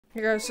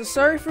Hey guys, so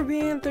sorry for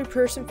being in third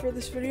person for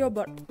this video,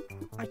 but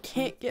I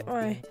can't get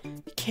my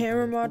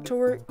camera mod to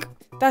work.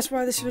 That's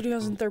why this video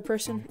is in third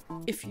person,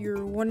 if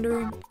you're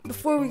wondering.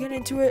 Before we get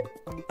into it,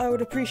 I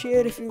would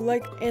appreciate if you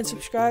like and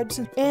subscribe.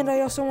 And I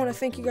also want to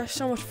thank you guys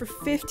so much for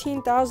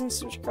 15,000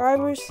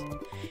 subscribers.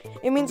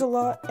 It means a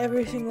lot,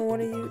 every single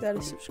one of you that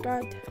is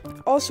subscribed.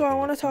 Also, I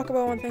want to talk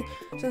about one thing.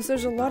 Since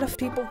there's a lot of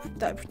people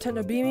that pretend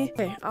to be me,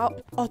 okay,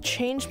 I'll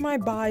change my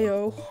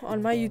bio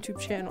on my YouTube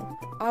channel.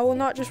 I will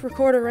not just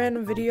record a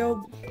random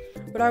video,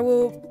 but I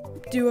will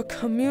do a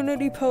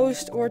community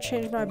post or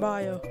change my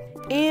bio.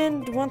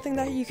 And one thing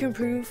that you can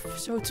prove,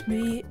 so it's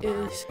me,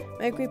 is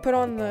make me put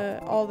on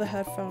all the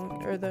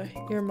headphones or the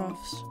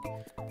earmuffs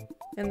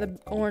and the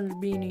orange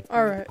beanie.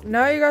 Alright,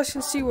 now you guys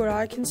can see what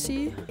I can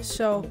see.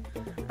 So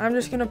I'm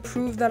just gonna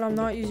prove that I'm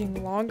not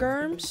using long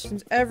arms,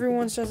 since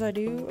everyone says I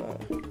do.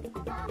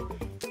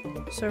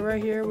 So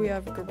right here we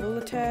have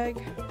gorillatag,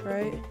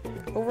 right?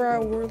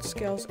 Overall world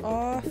scales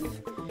off.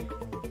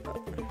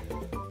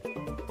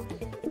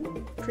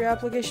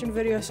 Pre-application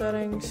video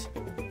settings.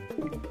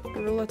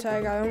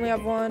 Gorillatag, I only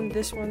have one.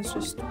 This one's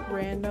just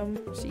random.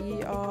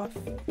 CE off.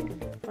 I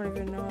don't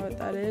even know what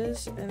that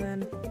is. And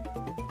then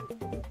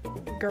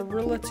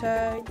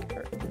gorillatag,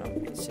 or no,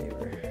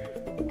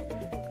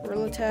 pcvr.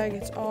 Gorillatag,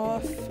 it's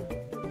off.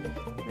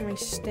 Let me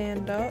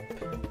stand up.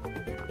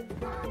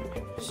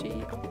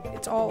 See,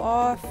 it's all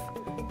off.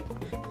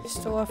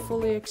 Still have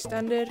fully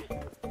extended.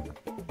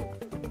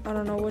 I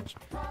don't know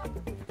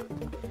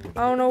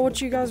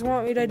what you guys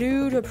want me to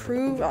do to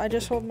prove. I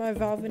just hold my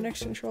Valve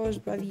Index controllers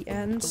by the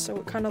ends, so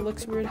it kind of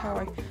looks weird how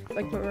I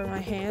like where my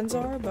hands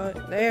are,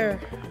 but there.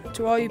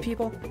 To all you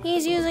people,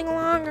 he's using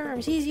long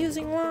arms, he's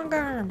using long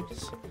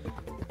arms.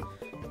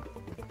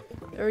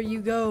 There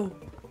you go.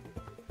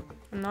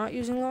 I'm not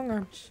using long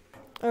arms.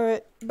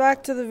 Alright,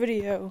 back to the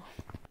video.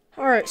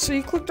 Alright, so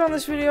you clicked on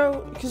this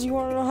video because you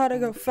want to know how to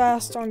go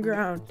fast on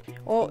ground.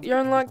 Well, you're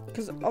in luck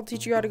because I'll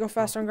teach you how to go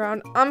fast on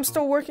ground. I'm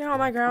still working on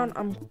my ground.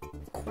 I'm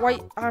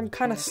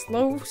kind of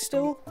slow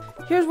still.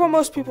 Here's what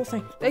most people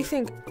think. They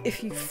think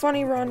if you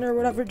funny run or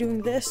whatever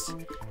doing this,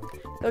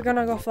 they're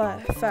gonna go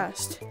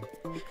fast.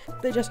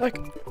 They just like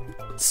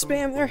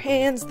spam their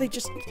hands. They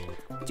just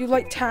do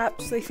light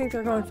taps. They think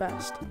they're going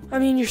fast. I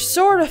mean, you're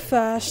sort of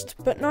fast,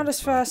 but not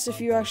as fast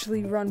if you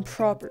actually run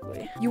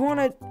properly. You want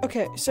to,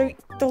 okay, so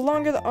the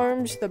longer the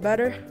arms, the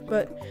better,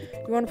 but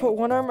you want to put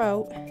one arm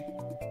out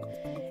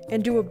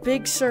and do a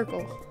big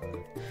circle.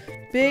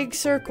 Big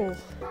circle.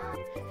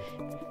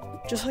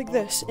 Just like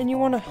this, and you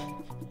want to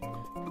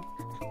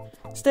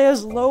stay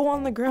as low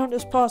on the ground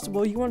as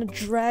possible. You want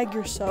to drag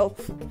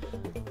yourself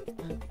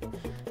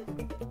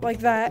like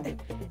that, and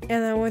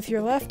then with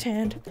your left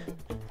hand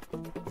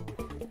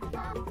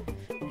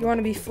you want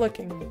to be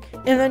flicking,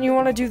 and then you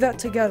want to do that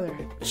together.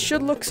 It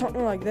should look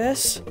something like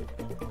this.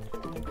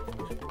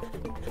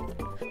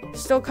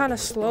 Still kind of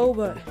slow,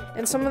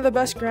 and some of the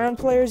best ground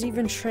players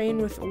even train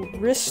with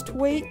wrist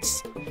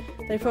weights.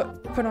 They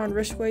put on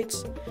wrist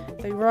weights.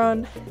 They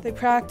run, they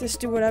practice,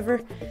 do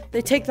whatever.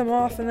 They take them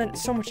off, and then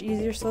it's so much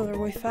easier, so they're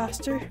way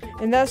faster.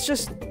 And that's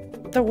just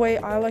the way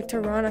I like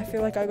to run. I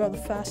feel like I go the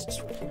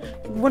fastest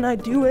when I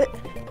do it.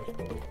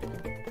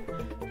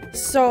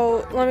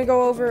 So let me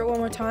go over it one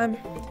more time.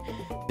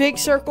 Big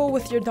circle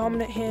with your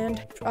dominant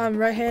hand. I'm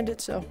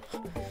right-handed, so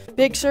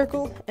big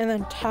circle, and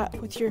then tap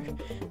with your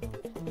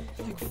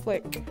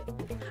flick.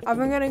 I've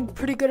been getting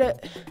pretty good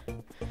at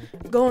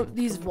going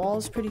these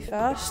walls pretty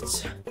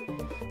fast.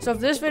 So if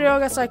this video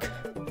gets like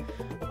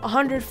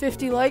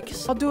 150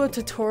 likes, I'll do a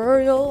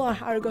tutorial on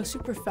how to go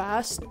super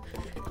fast,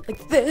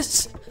 like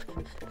this.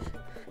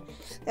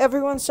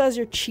 Everyone says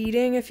you're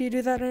cheating if you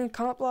do that in a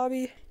comp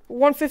lobby.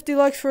 150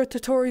 likes for a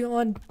tutorial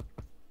on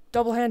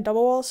double hand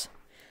double walls.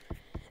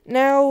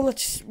 Now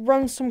let's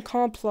run some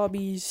comp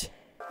lobbies.